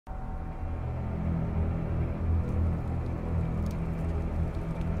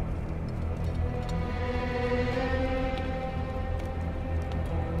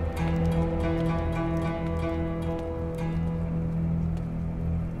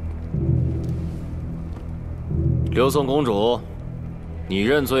刘宋公主，你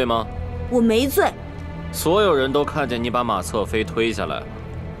认罪吗？我没罪。所有人都看见你把马侧妃推下来了，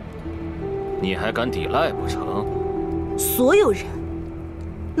你还敢抵赖不成？所有人？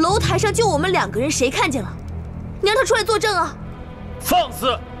楼台上就我们2个人，谁看见了？你让他出来作证啊！放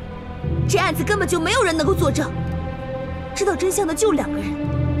肆！这案子根本就没有人能够作证，知道真相的就2个人，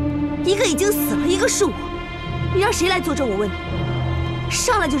一个已经死了，一个是我。你让谁来作证？我问你，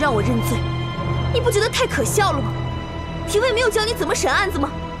上来就让我认罪，你不觉得太可笑了吗？廷尉没有教你怎么审案子吗？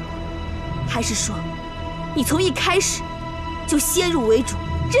还是说，你从一开始就先入为主，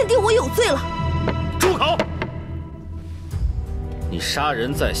认定我有罪了？住口！你杀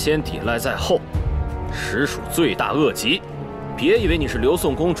人在先，抵赖在后，实属罪大恶极。别以为你是刘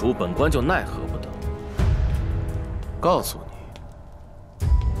宋公主，本官就奈何不得。告诉你，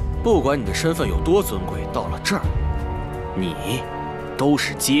不管你的身份有多尊贵，到了这儿，你都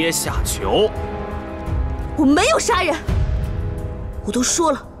是阶下囚。我没有杀人，我都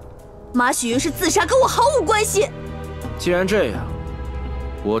说了，马雪云是自杀，跟我毫无关系。既然这样，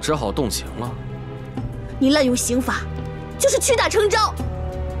我只好动刑了。你滥用刑罚，就是屈打成招。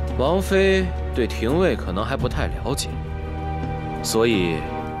王妃对廷尉可能还不太了解，所以，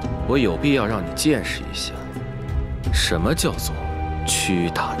我有必要让你见识一下，什么叫做屈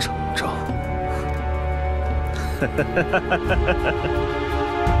打成招。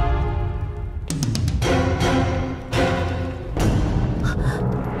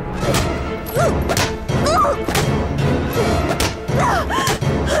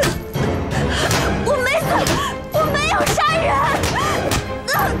我没死，我没有杀人。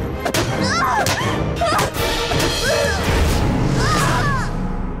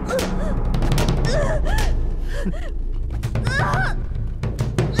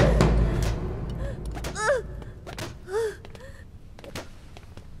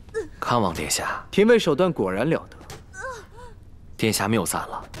康王殿下，廷尉手段果然了得。殿下谬赞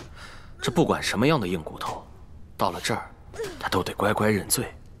了，这不管什么样的硬骨头，到了这儿，他都得乖乖认罪。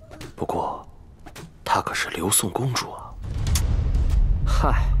不过，她可是刘宋公主啊。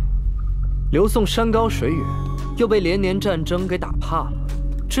嗨，刘宋山高水远，又被连年战争给打怕了，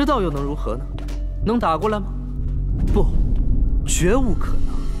知道又能如何呢？能打过来吗？不，绝无可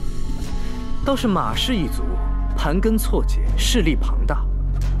能。倒是马氏一族盘根错节，势力庞大，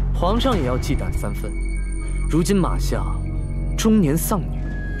皇上也要忌惮3分。如今马相中年丧女，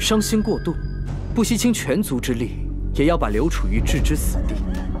伤心过度，不惜倾全族之力，也要把刘楚玉置之死地。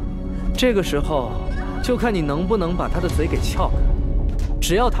这个时候，就看你能不能把他的嘴给撬开。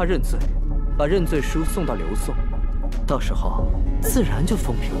只要他认罪，把认罪书送到刘宋，到时候自然就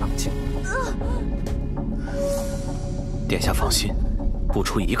风平浪静。殿下放心，不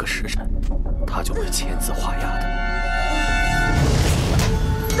出1个时辰，他就会签字画押的。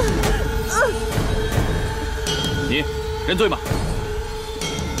你认罪吗？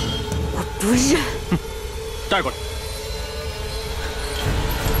我不认。哼，带过来。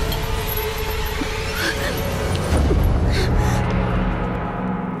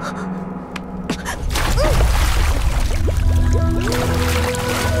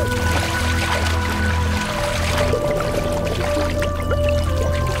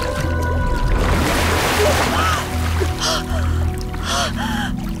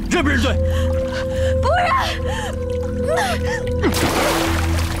认不认罪？不认。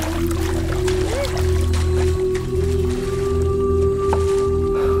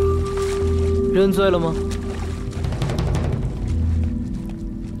认罪了吗？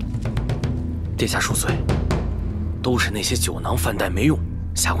殿下恕罪，都是那些酒囊饭袋没用，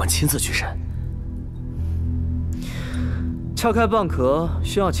下官亲自去审。撬开蚌壳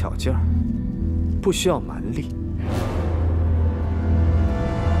需要巧劲儿，不需要蛮力。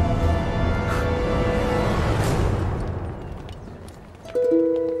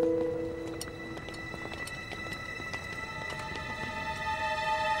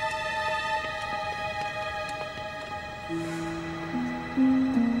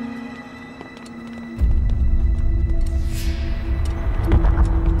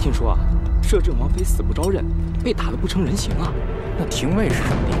听说啊，摄政王妃死不招认，被打得不成人形啊。那廷尉是什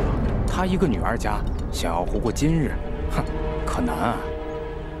么地方？他一个女儿家，想要活过今日，哼，可难啊。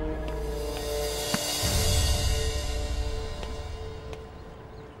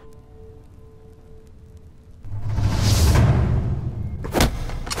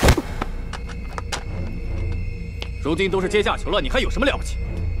如今都是阶下囚了，你还有什么了不起？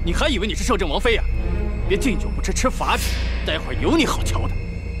你还以为你是摄政王妃呀？别敬酒不吃吃罚酒，待会儿有你好瞧的。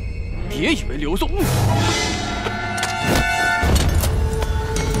别以为刘宋……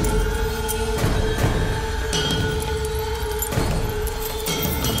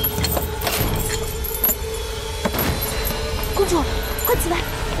快起来，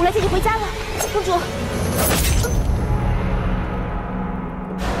我来接你回家了，公主。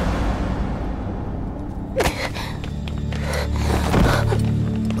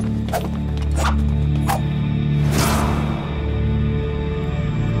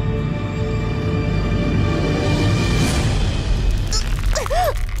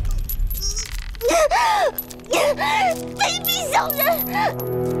卑鄙小人，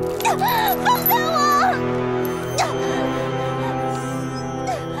放开我！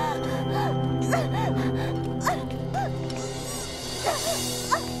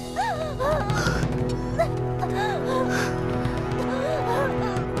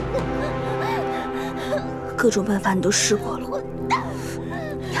各种办法你都试过了，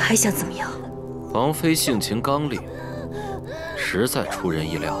你还想怎么样？王妃性情刚烈，实在出人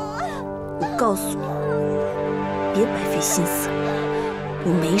意料。我告诉你，别白费心思了，我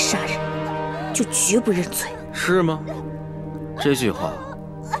没杀人，就绝不认罪。是吗？这句话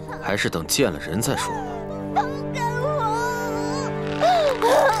还是等见了人再说吧。放开我！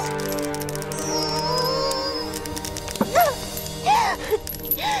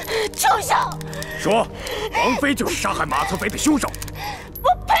畜生！说，王妃就是杀害马侧妃的凶手。我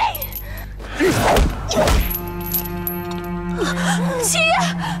呸！清月，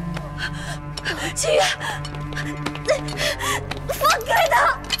清月，放开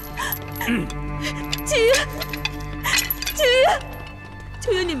他！清月，清月，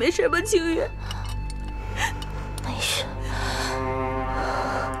清月，你没事吧？清月，没事。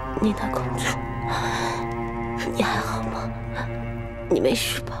你的公主，你还好吗？你没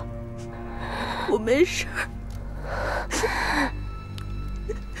事吧？我没事。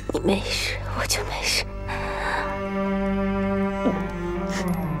你没事，我就没事。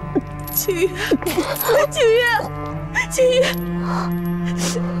清月，清月，清月，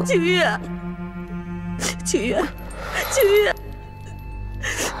清月，清月，清月，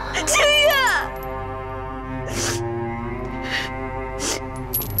清月，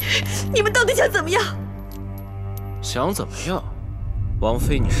你们到底想怎么样？想怎么样？王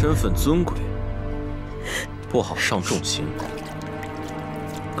妃，你身份尊贵，不好上重刑。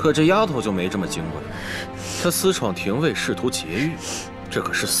可这丫头就没这么敬畏，她私闯廷尉，试图劫狱，这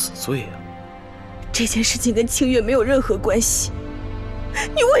可是死罪啊！这件事情跟清月没有任何关系，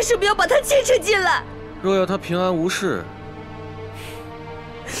你为什么要把她牵扯进来？若要她平安无事，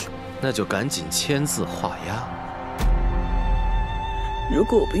那就赶紧签字画押。如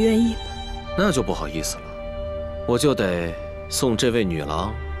果我不愿意呢？那就不好意思了，我就得送这位女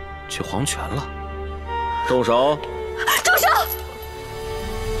郎去黄泉了。动手！住手！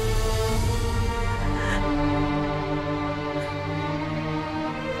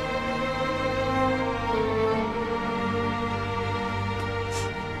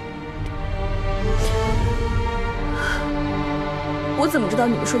我怎么知道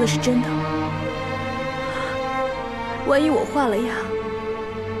你们说的是真的？万一我画了押，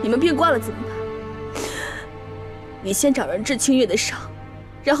你们变卦了怎么办？你先找人治清月的伤，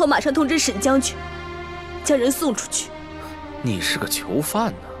然后马上通知沈将军，将人送出去。你是个囚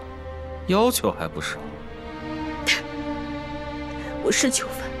犯呢，要求还不少。我是囚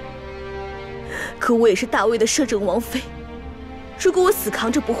犯，可我也是大魏的摄政王妃。如果我死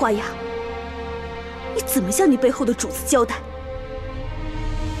扛着不画押，你怎么向你背后的主子交代？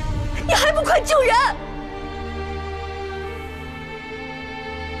你还不快救人！